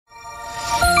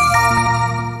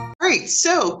right,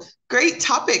 so great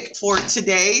topic for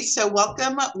today. So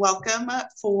welcome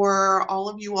for all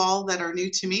of you all that are new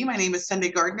to me. My name is Sunday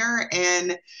Gardner,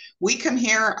 and we come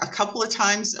here a couple of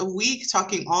times a week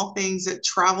talking all things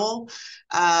travel,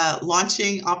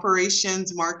 launching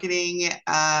operations, marketing,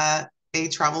 a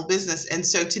travel business. And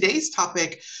so today's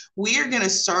topic, we are going to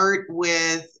start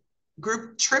with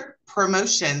group trip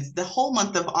promotions. The whole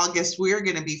month of August, we are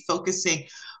going to be focusing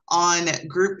on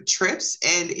group trips.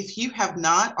 And if you have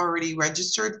not already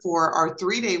registered for our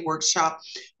 3-day workshop,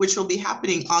 which will be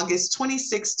happening August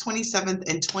 26th, 27th,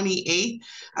 and 28th,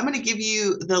 I'm going to give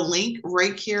you the link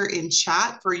right here in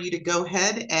chat for you to go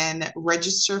ahead and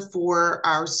register for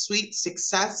our Sweet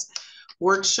Success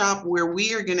workshop, where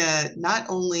we are going to not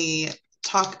only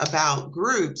talk about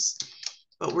groups,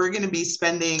 but we're going to be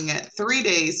spending 3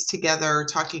 days together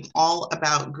talking all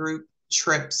about group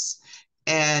trips.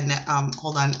 And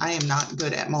hold on, I am not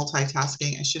good at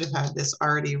multitasking. I should have had this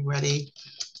already ready,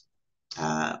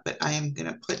 but I am going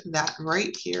to put that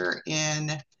right here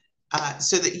in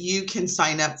so that you can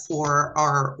sign up for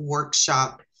our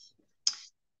workshop.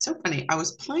 So funny, I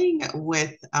was playing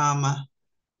with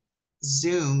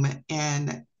Zoom,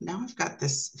 and now I've got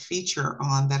this feature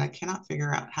on that I cannot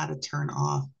figure out how to turn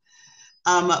off.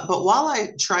 But while I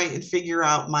try and figure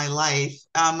out my life,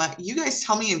 you guys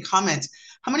tell me in comments,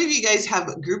 how many of you guys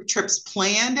have group trips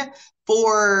planned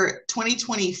for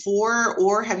 2024,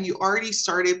 or have you already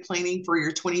started planning for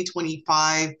your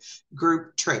 2025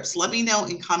 group trips? Let me know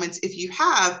in comments if you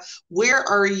have. Where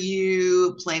are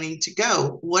you planning to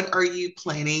go? What are you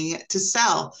planning to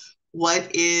sell?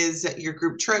 What is your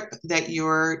group trip that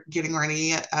you're getting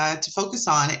ready to focus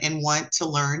on and want to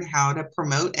learn how to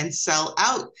promote and sell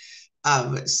out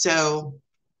of? So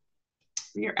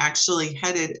we are actually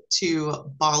headed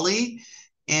to Bali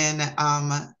in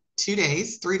 2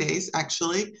 days, 3 days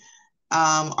actually.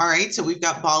 All right, so we've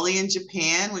got Bali in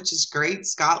Japan, which is great.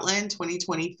 Scotland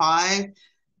 2025,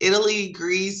 Italy,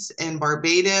 Greece, and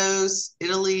Barbados.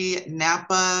 Italy,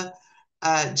 Napa,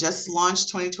 just launched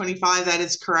 2025. That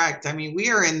is correct. I mean, we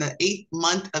are in the 8th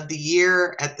month of the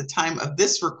year at the time of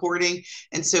this recording.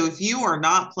 And so if you are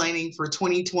not planning for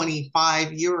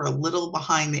 2025, you're a little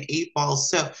behind the 8 ball.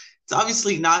 So it's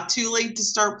obviously not too late to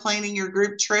start planning your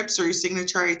group trips or your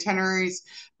signature itineraries,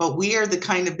 but we are the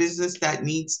kind of business that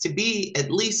needs to be at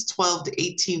least 12 to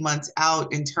 18 months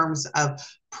out in terms of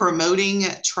promoting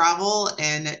travel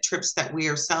and trips that we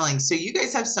are selling. So you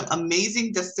guys have some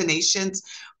amazing destinations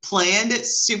planned.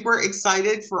 Super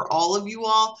excited for all of you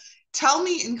all. Tell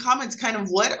me in comments kind of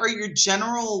what are your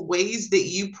general ways that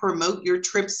you promote your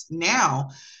trips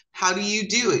now? How do you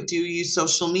do it? Do you use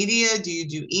social media? Do you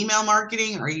do email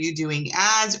marketing? Are you doing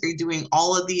ads? Are you doing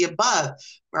all of the above?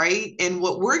 Right? And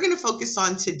what we're going to focus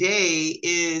on today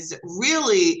is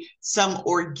really some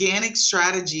organic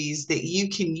strategies that you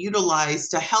can utilize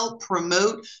to help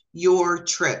promote your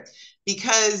trip.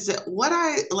 Because what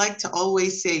I like to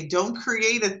always say, don't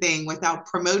create a thing without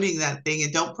promoting that thing,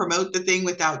 and don't promote the thing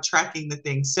without tracking the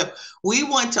thing. So we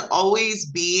want to always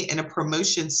be in a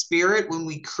promotion spirit when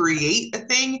we create a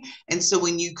thing. And so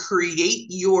when you create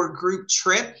your group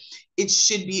trip, it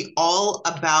should be all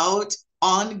about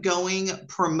ongoing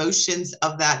promotions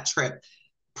of that trip.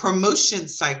 Promotion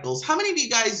cycles. How many of you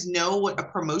guys know what a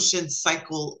promotion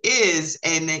cycle is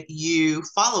and that you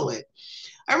follow it?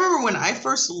 I remember when I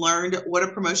first learned what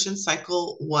a promotion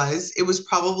cycle was, it was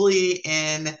probably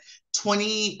in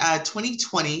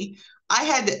 2020. I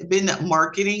had been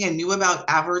marketing and knew about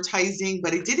advertising,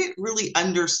 but I didn't really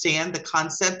understand the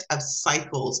concept of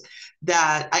cycles.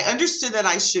 That I understood that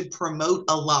I should promote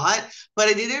a lot, but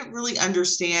I didn't really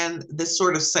understand the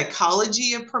sort of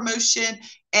psychology of promotion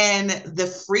and the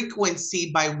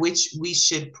frequency by which we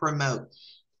should promote.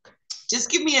 Just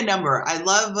give me a number. I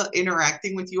love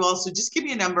interacting with you all. So just give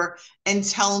me a number and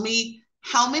tell me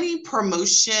how many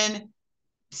promotion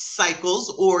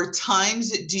cycles or times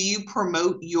do you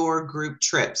promote your group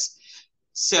trips?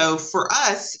 So for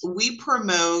us, we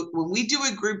promote, when we do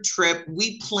a group trip,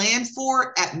 we plan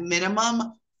for at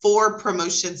minimum 4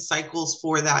 promotion cycles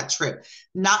for that trip,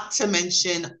 not to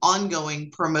mention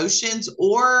ongoing promotions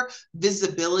or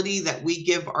visibility that we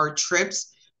give our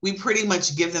trips. We pretty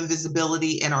much give them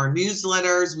visibility in our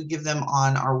newsletters. We give them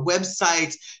on our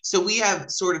websites. So we have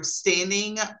sort of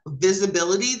standing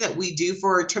visibility that we do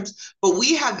for our trips, but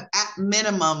we have at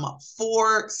minimum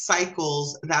 4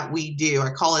 cycles that we do. I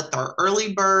call it our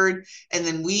early bird. And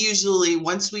then we usually,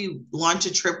 once we launch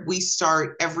a trip, we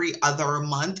start every other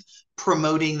month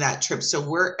promoting that trip. So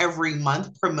we're every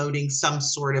month promoting some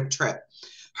sort of trip.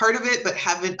 Heard of it, but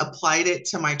haven't applied it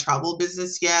to my travel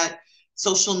business yet.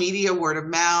 social media, word of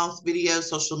mouth, video,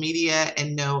 social media,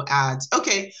 and no ads.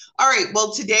 Okay. All right.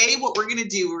 Well, today what we're going to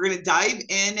do, we're going to dive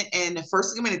in, and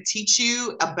first I'm going to teach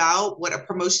you about what a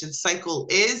promotion cycle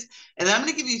is. And then I'm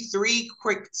going to give you 3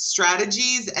 quick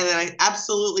strategies. And then I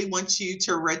absolutely want you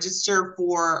to register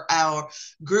for our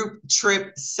group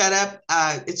trip setup.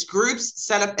 It's groups,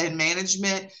 setup, and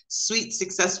management Sweet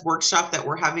Success workshop that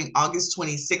we're having August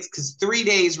 26th, because 3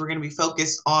 days we're going to be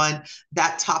focused on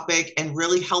that topic and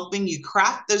really helping you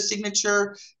craft those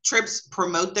signature trips,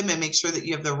 promote them, and make sure that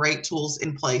you have the right tools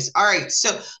in place. All right,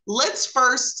 so let's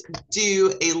first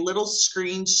do a little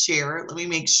screen share. Let me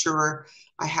make sure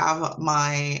I have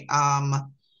my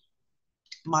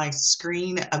my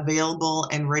screen available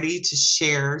and ready to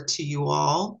share to you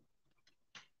all.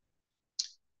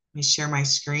 Let me share my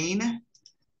screen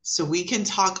so we can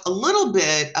talk a little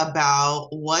bit about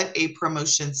what a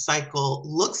promotion cycle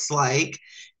looks like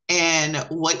and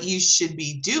what you should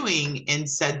be doing in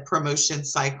said promotion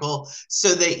cycle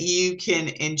so that you can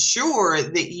ensure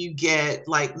that you get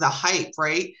like the hype,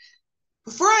 right?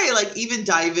 Before I like even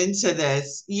dive into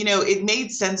this, it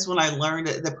made sense when I learned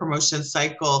the promotion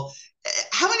cycle.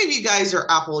 How many of you guys are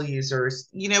Apple users?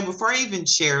 Before I even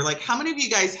share, like how many of you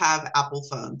guys have Apple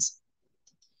phones?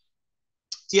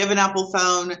 Do you have an Apple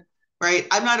phone? Right?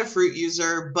 I'm not a fruit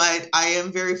user, but I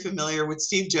am very familiar with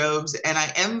Steve Jobs, and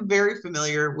I am very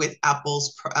familiar with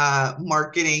Apple's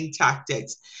marketing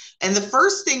tactics. And the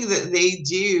first thing that they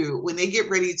do when they get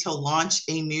ready to launch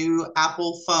a new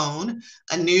Apple phone,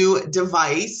 a new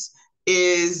device,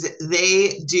 is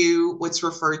they do what's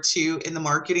referred to in the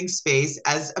marketing space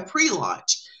as a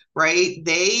pre-launch. Right?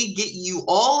 They get you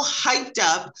all hyped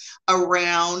up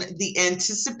around the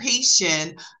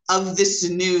anticipation of this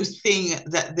new thing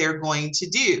that they're going to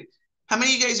do. How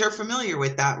many of you guys are familiar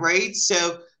with that, right?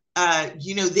 So,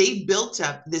 they built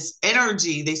up this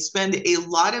energy. They spend a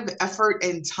lot of effort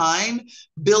and time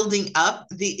building up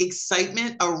the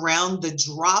excitement around the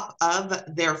drop of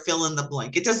their fill in the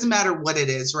blank. It doesn't matter what it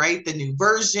is, right? The new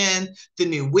version, the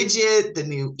new widget, the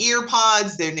new ear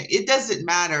pods, it doesn't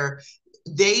matter.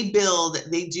 They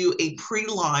do a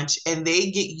pre-launch and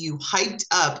they get you hyped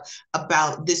up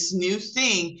about this new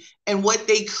thing. And what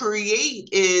they create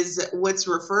is what's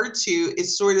referred to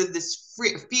is sort of this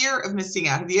fear of missing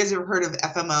out. Have you guys ever heard of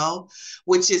FMO,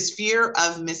 which is fear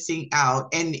of missing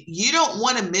out? And you don't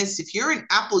want to miss, if you're an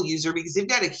Apple user, because they've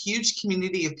got a huge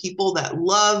community of people that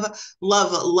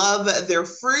love their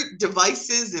fruit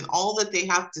devices and all that they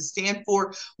have to stand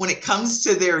for when it comes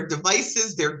to their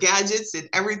devices, their gadgets, and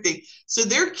everything. So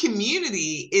their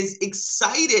community is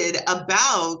excited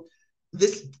about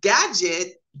this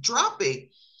gadget dropping.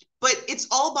 But it's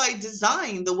all by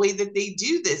design, the way that they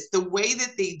do this. The way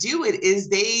that they do it is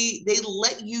they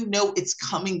let you know it's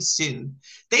coming soon.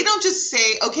 They don't just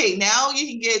say, okay, now you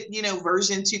can get,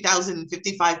 version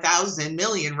 2055,000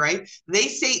 million, right? They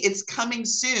say it's coming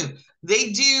soon.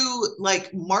 They do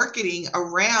like marketing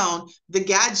around the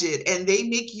gadget, and they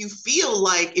make you feel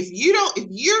like if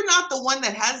you're not the one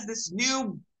that has this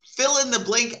new fill in the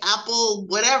blank Apple,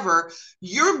 whatever,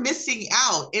 you're missing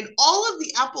out. And all of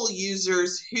the Apple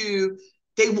users who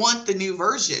they want the new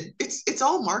version, it's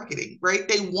all marketing, right?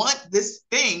 They want this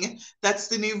thing that's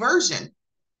the new version.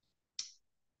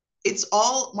 It's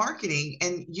all marketing,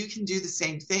 and you can do the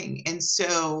same thing. And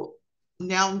so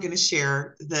now I'm going to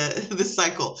share the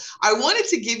cycle. I wanted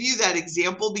to give you that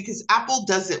example because Apple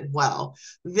does it well.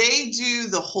 They do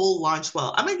the whole launch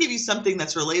well. I'm going to give you something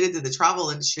that's related to the travel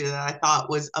industry that I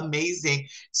thought was amazing.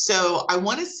 So I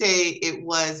want to say it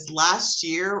was last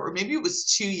year, or maybe it was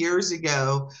 2 years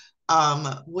ago.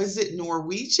 Was it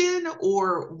Norwegian,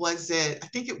 or was it, I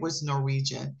think it was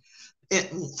Norwegian.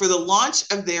 For the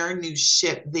launch of their new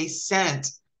ship, they sent,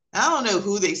 I don't know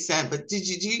who they sent, but do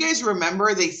you guys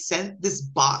remember they sent this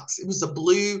box? It was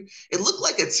it looked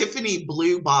like a Tiffany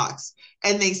blue box.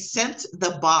 And they sent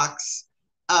the box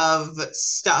of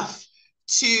stuff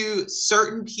to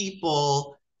certain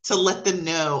people to let them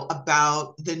know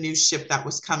about the new ship that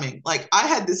was coming. Like I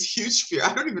had this huge fear.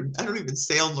 I don't even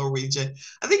sail Norwegian.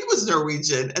 I think it was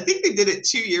Norwegian. I think they did it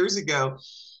 2 years ago.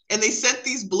 And they sent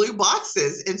these blue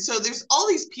boxes. And so there's all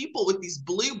these people with these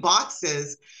blue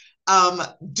boxes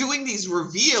doing these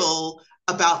reveal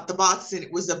about the box, and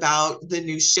it was about the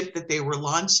new ship that they were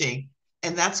launching.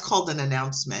 And that's called an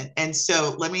announcement. And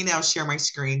so let me now share my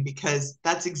screen, because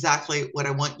that's exactly what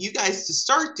I want you guys to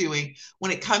start doing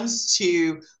when it comes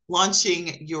to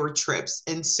launching your trips.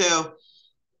 And so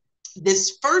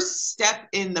this first step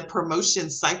in the promotion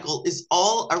cycle is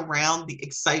all around the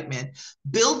excitement,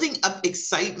 building up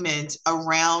excitement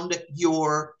around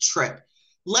your trip.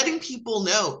 letting people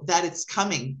know that it's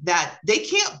coming, that they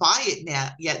can't buy it now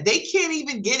yet. They can't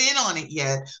even get in on it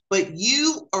yet, but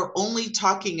you are only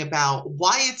talking about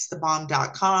why it's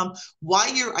thebomb.com, why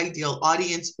your ideal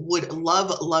audience would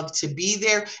love to be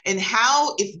there, and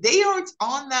how if they aren't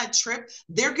on that trip,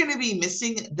 they're going to be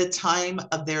missing the time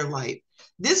of their life.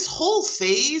 This whole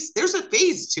phase, there's a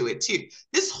phase to it too.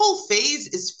 This whole phase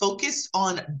is focused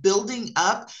on building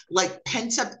up like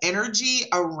pent up energy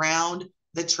around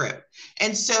the trip.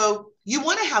 And so you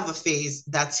want to have a phase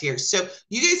that's here. So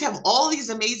you guys have all these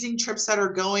amazing trips that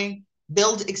are going.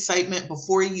 Build excitement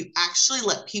before you actually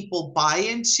let people buy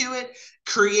into it.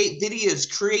 Create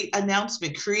videos, create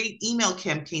announcement, create email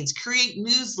campaigns, create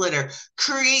newsletter,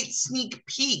 create sneak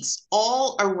peeks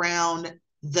all around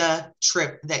the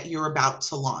trip that you're about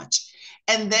to launch.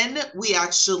 And then we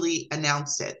actually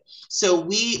announce it. So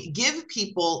we give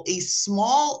people a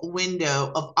small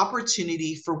window of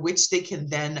opportunity for which they can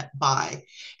then buy.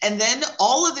 And then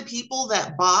all of the people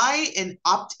that buy and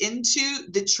opt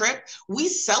into the trip, we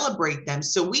celebrate them.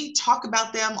 So we talk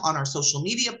about them on our social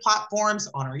media platforms,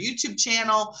 on our YouTube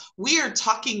channel. We are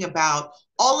talking about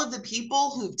all of the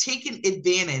people who've taken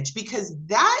advantage, because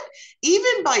that,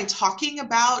 even by talking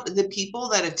about the people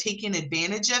that have taken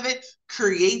advantage of it,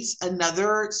 creates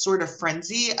another sort of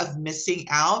frenzy of missing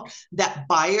out that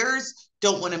buyers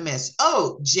don't want to miss.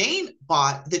 Oh, Jane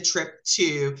bought the trip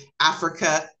to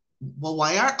Africa. Well,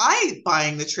 why aren't I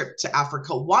buying the trip to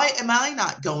Africa? Why am I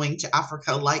not going to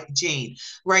Africa like Jane,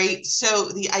 right? So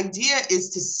the idea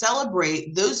is to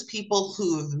celebrate those people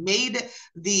who've made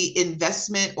the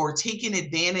investment or taken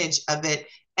advantage of it.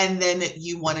 And then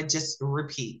you want to just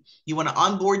repeat. You want to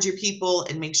onboard your people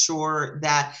and make sure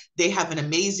that they have an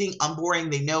amazing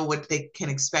onboarding. They know what they can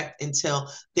expect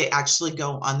until they actually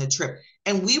go on the trip.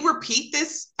 And we repeat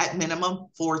this at minimum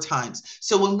 4 times.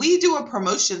 So when we do a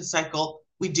promotion cycle,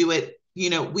 we do it,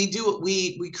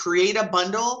 we create a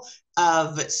bundle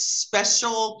of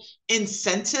special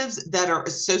incentives that are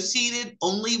associated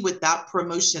only with that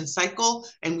promotion cycle.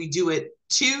 And we do it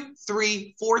 2,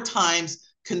 3, 4 times,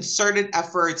 concerted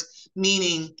efforts,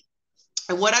 meaning,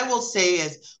 and what I will say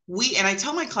is and I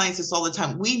tell my clients this all the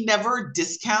time, we never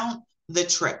discount the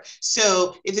trip.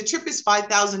 So if the trip is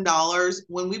 $5,000,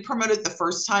 when we promote it the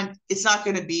first time, it's not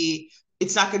going to be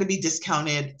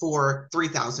discounted for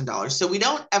 $3,000. So we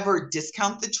don't ever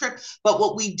discount the trip. But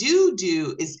what we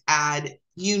do is add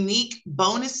unique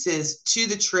bonuses to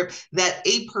the trip that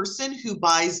a person who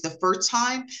buys the first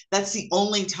time, that's the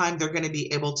only time they're going to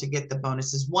be able to get the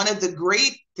bonuses. One of the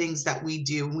great things that we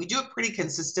do, and we do it pretty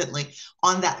consistently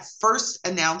on that first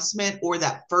announcement or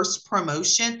that first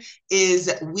promotion,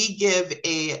 is we give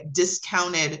a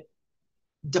discounted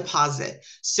deposit.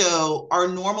 So our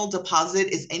normal deposit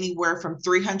is anywhere from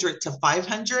 $300 to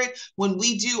 $500. When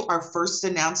we do our first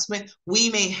announcement,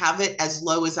 we may have it as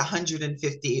low as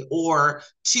 $150 or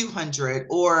 $200.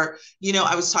 Or,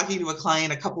 I was talking to a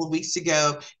client a couple of weeks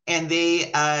ago, and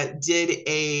they did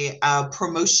a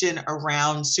promotion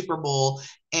around Super Bowl.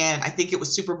 And I think it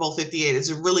was Super Bowl 58. It's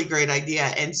a really great idea.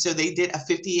 And so they did a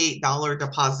 $58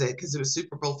 deposit because it was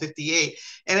Super Bowl 58.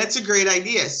 And it's a great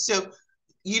idea. So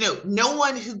no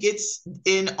one who gets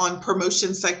in on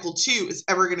promotion cycle 2 is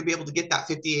ever going to be able to get that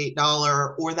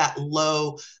 $58 or that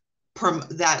low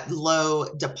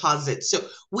deposit. So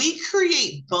we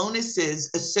create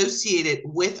bonuses associated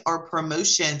with our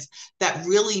promotions that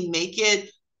really make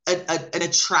it an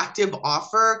attractive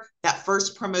offer. That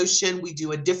first promotion, we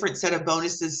do a different set of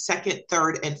bonuses, second,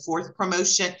 third, and fourth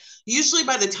promotion. Usually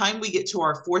by the time we get to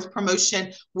our fourth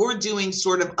promotion, we're doing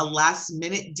sort of a last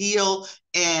minute deal.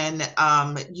 And,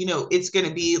 it's going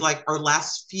to be like our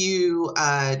last few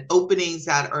openings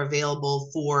that are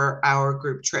available for our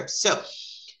group trips. So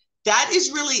that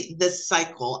is really the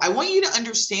cycle. I want you to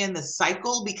understand the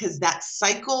cycle, because that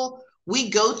cycle, we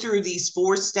go through these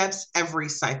 4 steps every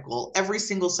cycle. Every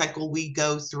single cycle, we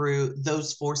go through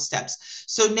those 4 steps.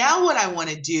 So now what I want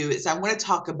to do is I want to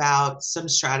talk about some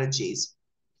strategies.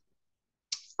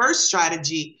 First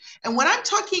strategy, and when I'm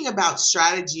talking about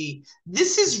strategy,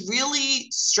 this is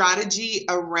really strategy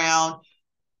around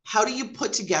how do you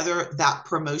put together that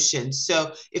promotion?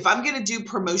 So if I'm going to do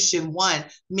promotion 1,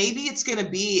 maybe it's going to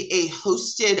be a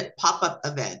hosted pop-up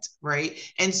event, right?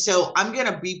 And so I'm going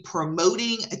to be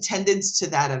promoting attendance to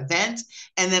that event.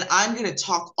 And then I'm going to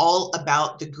talk all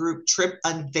about the group trip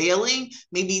unveiling.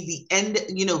 Maybe the end,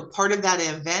 part of that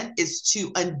event is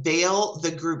to unveil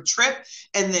the group trip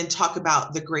and then talk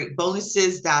about the great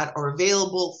bonuses that are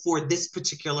available for this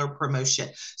particular promotion.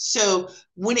 So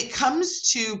When it comes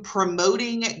to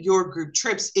promoting your group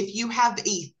trips, if you have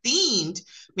a themed,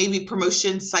 maybe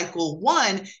promotion cycle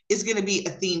one is going to be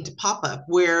a themed pop-up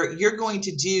where you're going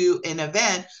to do an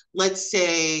event, let's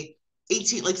say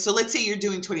 18, like, so let's say you're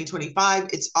doing 2025,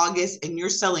 it's August, and you're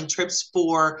selling trips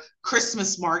for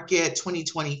Christmas market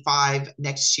 2025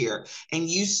 next year, and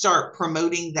you start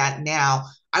promoting that now.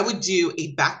 I would do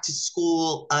a back to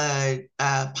school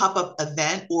pop-up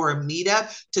event or a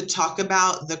meetup to talk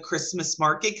about the Christmas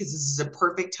market, because this is a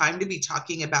perfect time to be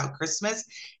talking about Christmas.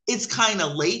 It's kind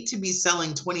of late to be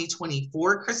selling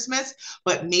 2024 Christmas,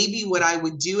 but maybe what I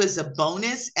would do as a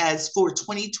bonus as for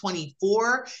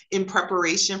 2024 in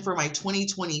preparation for my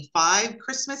 2025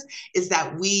 Christmas is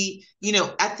that we,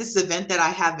 at this event that I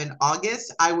have in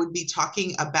August, I would be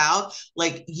talking about,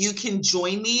 like, you can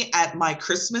join me at my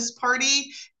Christmas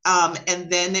party, and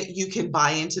then you can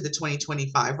buy into the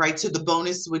 2025, right? So the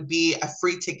bonus would be a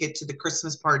free ticket to the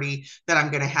Christmas party that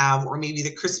I'm going to have, or maybe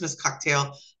the Christmas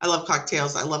cocktail. I love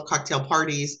cocktails. I love cocktail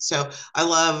parties. So I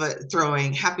love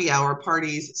throwing happy hour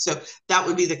parties. So that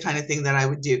would be the kind of thing that I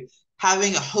would do.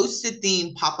 Having a hosted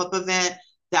theme pop-up event,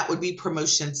 that would be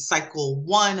promotion cycle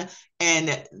one.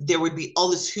 And there would be all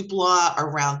this hoopla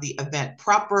around the event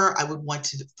proper. I would want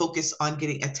to focus on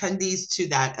getting attendees to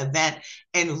that event,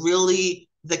 and really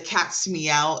the cat's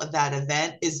meow of that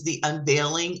event is the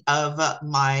unveiling of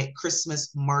my Christmas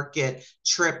market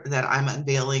trip that I'm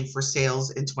unveiling for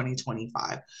sales in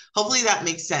 2025. Hopefully that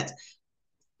makes sense.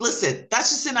 Listen,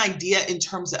 that's just an idea in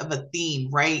terms of a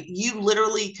theme, right? You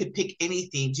literally could pick any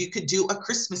themes. You could do a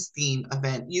Christmas theme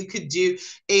event. You could do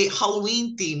a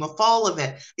Halloween theme, a fall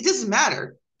event. It doesn't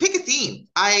matter. Pick a theme.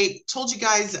 I told you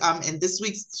guys in this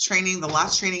week's training, the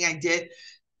last training I did,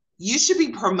 you should be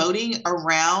promoting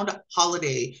around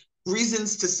holiday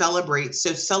reasons to celebrate.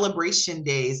 So celebration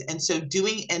days. And so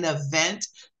doing an event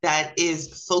that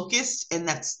is focused and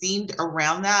that's themed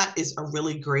around that is a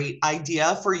really great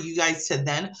idea for you guys to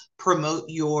then promote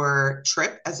your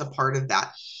trip as a part of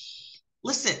that.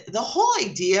 Listen, the whole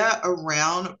idea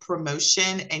around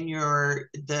promotion and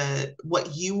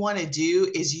what you want to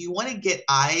do is you want to get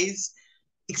eyes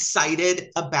excited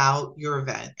about your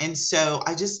event. And so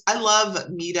I love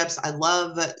meetups. I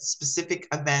love specific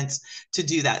events to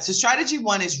do that. So strategy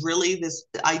one is really this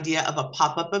idea of a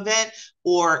pop-up event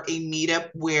or a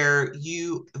meetup where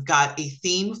you've got a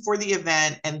theme for the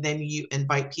event, and then you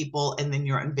invite people, and then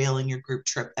you're unveiling your group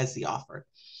trip as the offer.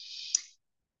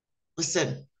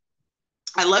 Listen,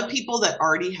 I love people that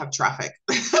already have traffic.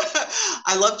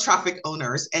 I love traffic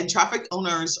owners, and traffic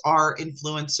owners are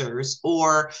influencers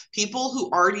or people who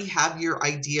already have your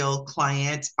ideal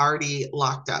client already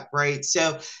locked up, right?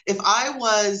 So if I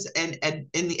was in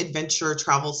the adventure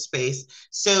travel space,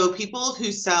 so people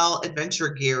who sell adventure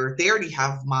gear, they already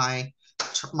have my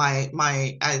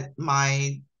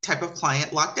type of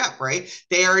client locked up, right?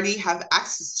 They already have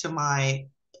access to my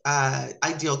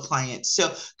ideal client.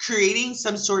 So creating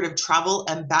some sort of travel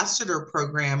ambassador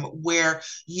program where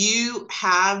you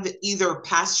have either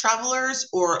past travelers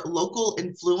or local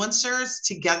influencers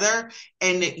together,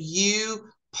 and you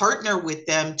partner with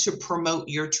them to promote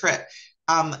your trip.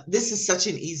 This is such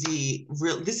an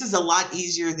this is a lot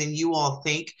easier than you all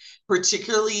think,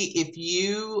 particularly if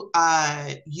you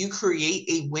create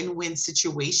a win-win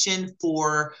situation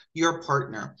for your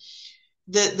partner.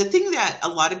 The thing that a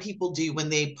lot of people do when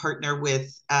they partner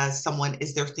with someone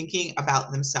is they're thinking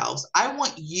about themselves. I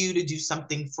want you to do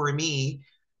something for me.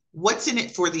 What's in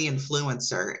it for the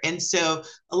influencer? And so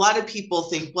a lot of people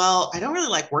think, well, I don't really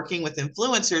like working with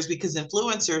influencers because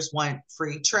influencers want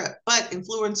free trip, but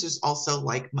influencers also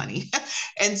like money.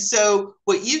 And so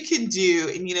what you can do,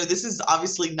 and this is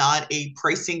obviously not a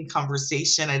pricing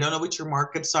conversation. I don't know what your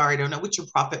markups are. I don't know what your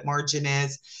profit margin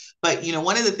is. But,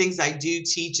 one of the things I do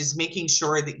teach is making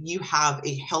sure that you have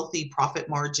a healthy profit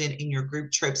margin in your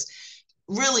group trips.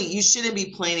 Really, you shouldn't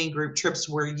be planning group trips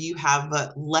where you have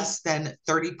less than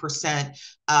 30%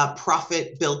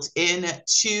 profit built in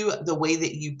to the way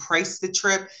that you price the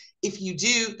trip. If you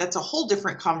do, that's a whole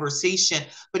different conversation.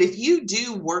 But if you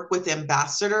do work with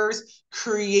ambassadors,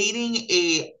 creating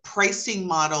a pricing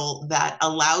model that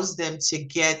allows them to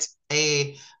get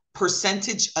a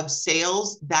percentage of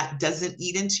sales that doesn't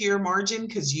eat into your margin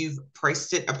because you've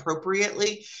priced it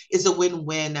appropriately is a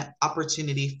win-win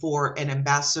opportunity for an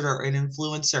ambassador or an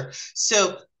influencer.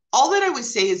 So all that I would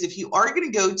say is if you are going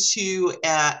to go to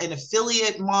an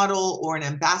affiliate model or an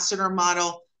ambassador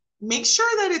model, make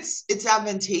sure that it's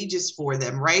advantageous for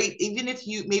them, right? Even if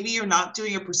maybe you're not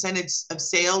doing a percentage of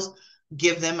sales,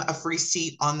 give them a free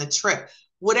seat on the trip.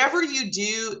 Whatever you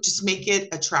do, just make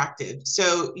it attractive.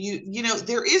 So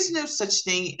there is no such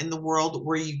thing in the world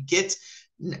where you get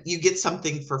you get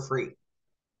something for free.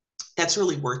 That's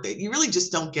really worth it. You really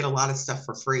just don't get a lot of stuff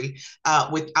for free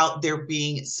without there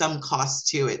being some cost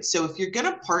to it. So if you're going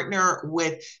to partner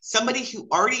with somebody who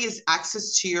already has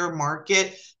access to your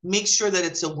market, make sure that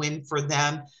it's a win for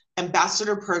them.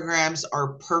 Ambassador programs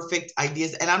are perfect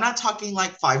ideas, and I'm not talking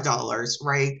like $5,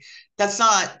 right? That's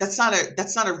not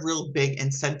a real big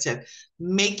incentive.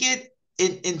 Make it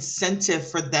an incentive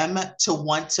for them to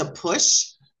want to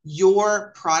push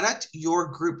your product, your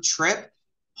group trip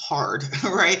hard,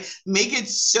 right? Make it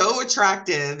so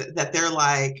attractive that they're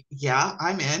like, yeah,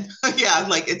 I'm in. Yeah,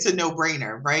 like it's a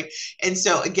no-brainer, right? And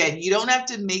so again, you don't have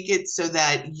to make it so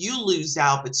that you lose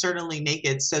out, but certainly make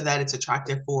it so that it's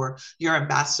attractive for your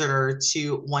ambassador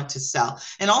to want to sell.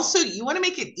 And also, you want to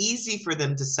make it easy for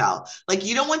them to sell. Like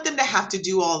you don't want them to have to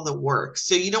do all the work.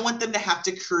 So you don't want them to have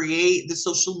to create the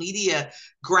social media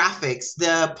graphics,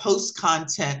 the post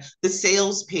content, the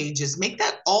sales pages. Make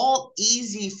that all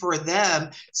easy for them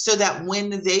so that when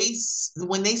they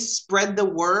spread the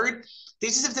word, they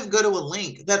just have to go to a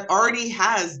link that already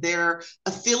has their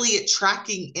affiliate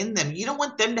tracking in them. You don't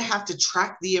want them to have to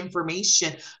track the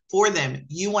information for them.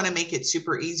 You want to make it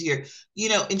super easier.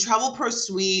 In Travel Pro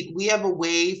Suite, we have a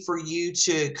way for you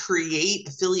to create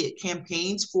affiliate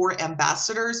campaigns for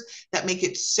ambassadors that make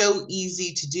it so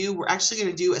easy to do. We're actually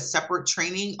going to do a separate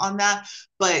training on that,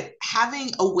 but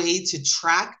having a way to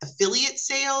track affiliate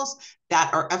sales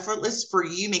that are effortless for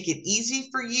you, make it easy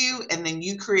for you, and then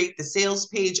you create the sales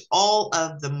page, all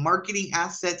of the marketing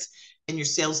assets, and your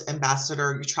sales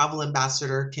ambassador, your travel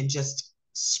ambassador can just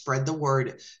spread the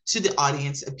word to the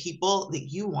audience of people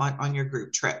that you want on your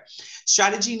group trip.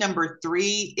 Strategy number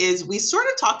 3 is, we sort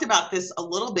of talked about this a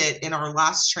little bit in our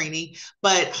last training,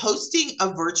 but hosting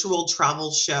a virtual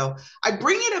travel show. I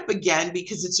bring it up again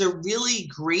because it's a really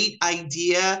great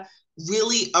idea,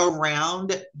 really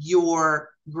around your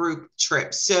group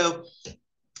trip. So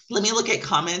let me look at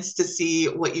comments to see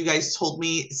what you guys told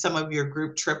me some of your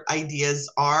group trip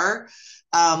ideas are,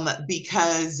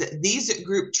 because these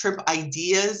group trip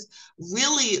ideas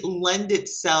really lend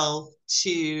itself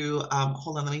to,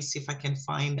 hold on, let me see if I can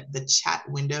find the chat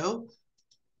window.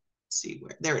 See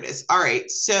where, there it is. All right.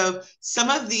 So some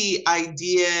of the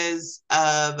ideas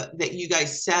that you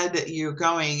guys said that you're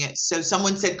going. So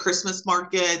someone said Christmas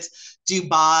markets,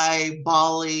 Dubai,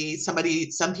 Bali.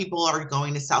 Some people are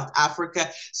going to South Africa.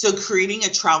 So creating a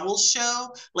travel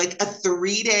show, like a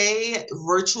 3-day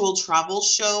virtual travel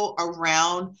show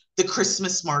around the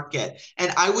Christmas market.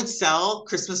 And I would sell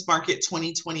Christmas market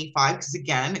 2025 because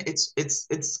again,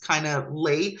 it's kind of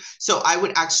late. So I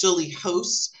would actually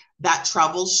host that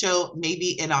travel show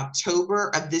maybe in October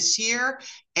of this year.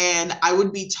 And I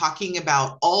would be talking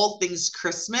about all things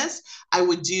Christmas. I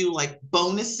would do like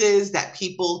bonuses that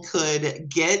people could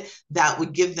get that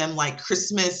would give them like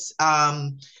Christmas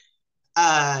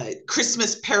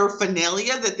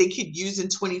paraphernalia that they could use in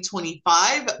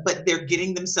 2025, but they're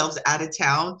getting themselves out of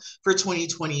town for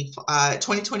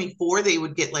 2024. They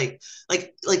would get I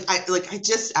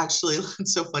just actually,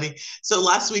 it's so funny. So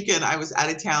last weekend I was out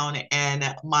of town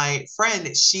and my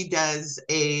friend, she does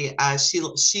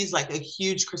she's like a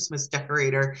huge Christmas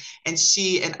decorator, and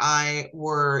she and I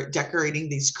were decorating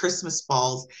these Christmas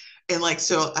balls. And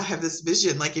so I have this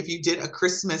vision, like if you did a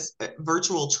Christmas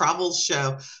virtual travel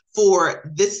show for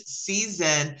this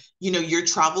season, your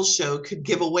travel show could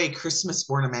give away Christmas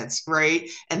ornaments, right?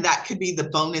 And that could be the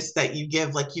bonus that you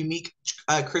give, like unique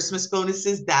Christmas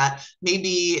bonuses that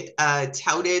maybe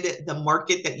touted the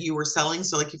market that you were selling.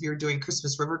 So like if you're doing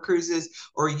Christmas river cruises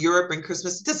or Europe and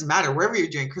Christmas, it doesn't matter, wherever you're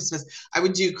doing Christmas, I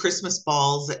would do Christmas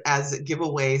balls as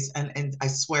giveaways. And I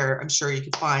swear, I'm sure you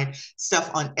could find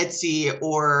stuff on Etsy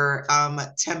or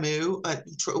Temu,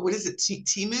 what is it?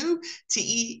 Temu,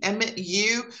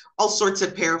 Temu, all sorts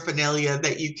of paraphernalia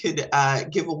that you could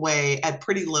give away at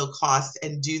pretty low cost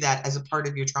and do that as a part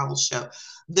of your travel show.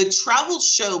 The travel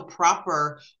show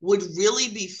proper would really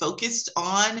be focused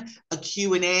on a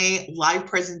Q&A, live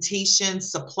presentation,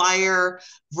 supplier,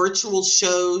 virtual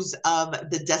shows of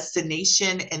the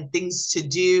destination and things to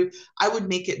do. I would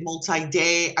make it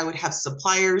multi-day. I would have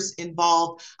suppliers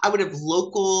involved. I would have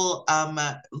local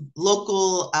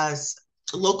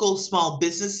small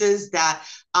businesses that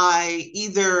I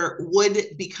either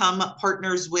would become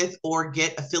partners with or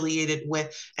get affiliated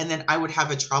with, and then I would have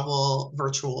a travel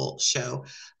virtual show.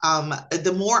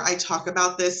 The more I talk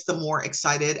about this, the more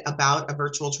excited about a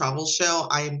virtual travel show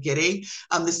I am getting.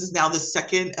 This is now the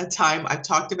second time I've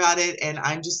talked about it, and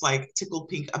I'm just like tickled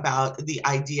pink about the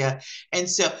idea. And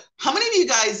so how many of you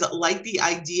guys like the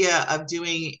idea of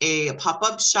doing a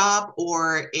pop-up shop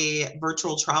or a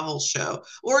virtual travel show,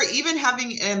 or even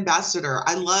having an ambassador?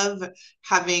 I love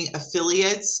having having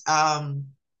affiliates, some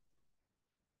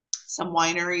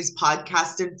wineries,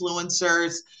 podcast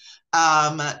influencers.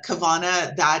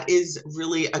 Kavana, that is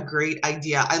really a great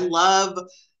idea.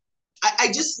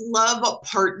 I just love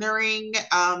partnering.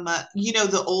 Not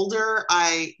the older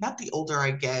I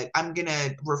get, I'm going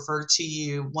to refer to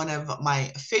you. One of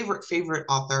my favorite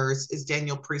authors is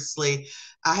Daniel Priestley.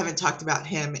 I haven't talked about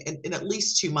him in at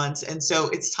least 2 months. And so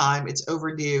it's time, it's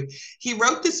overdue. He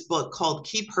wrote this book called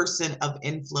Key Person of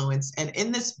Influence. And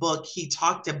in this book, he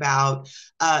talked about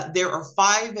there are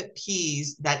 5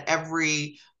 P's that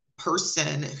every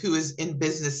person who is in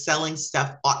business selling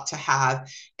stuff ought to have.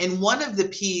 And one of the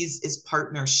P's is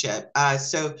partnership.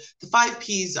 So the 5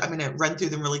 P's, I'm going to run through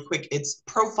them really quick. It's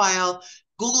profile.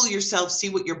 Google yourself, see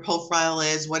what your profile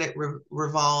is, what it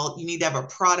revolves. You need to have a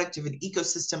product, you have an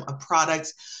ecosystem of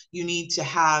products. You need to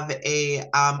have a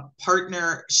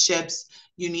partnerships.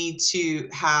 You need to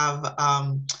have,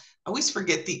 I always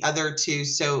forget the other 2.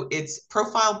 So it's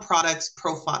profile, products,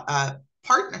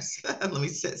 partners. Let me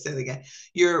say it again.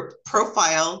 Your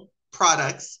profile,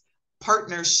 products,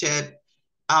 partnership,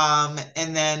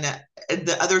 and then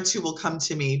the other 2 will come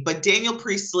to me. But Daniel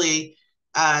Priestley,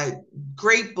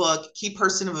 great book, Key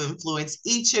Person of Influence.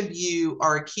 Each of you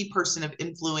are a key person of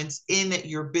influence in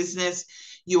your business.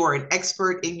 You are an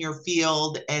expert in your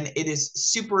field, and it is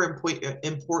super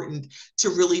important to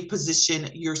really position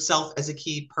yourself as a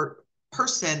key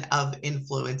person of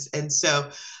influence. And so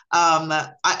I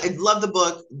love the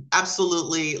book.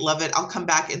 Absolutely love it. I'll come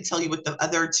back and tell you what the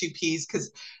other 2 P's,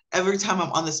 because every time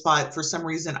I'm on the spot, for some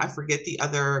reason, I forget the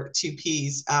other 2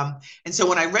 P's. And so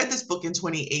when I read this book in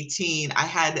 2018, I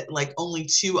had like only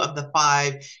 2 of the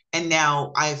 5. And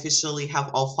now I officially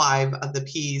have all 5 of the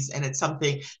P's. And it's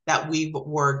something that we've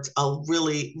worked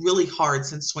really, really hard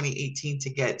since 2018 to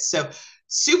get. So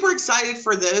super excited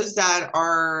for those that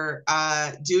are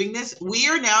doing this. We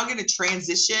are now going to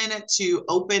transition to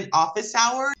open office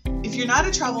hours. If you're not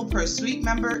a Travel Pro Suite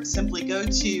member, simply go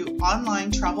to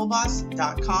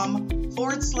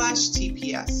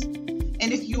onlinetravelboss.com/TPS.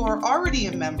 And if you are already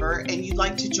a member and you'd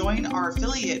like to join our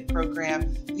affiliate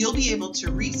program, you'll be able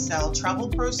to resell Travel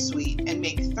Pro Suite and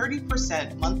make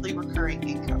 30% monthly recurring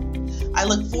income. I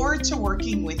look forward to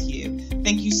working with you.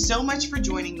 Thank you so much for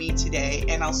joining me today,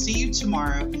 and I'll see you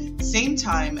tomorrow, same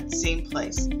time, same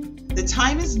place. The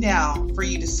time is now for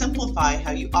you to simplify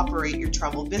how you operate your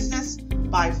travel business.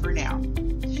 Bye for now.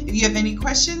 If you have any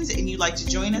questions and you'd like to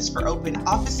join us for open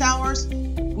office hours,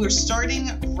 we're starting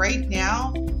right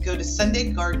now. Go to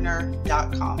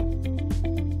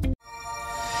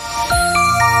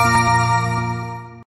sundaygardner.com.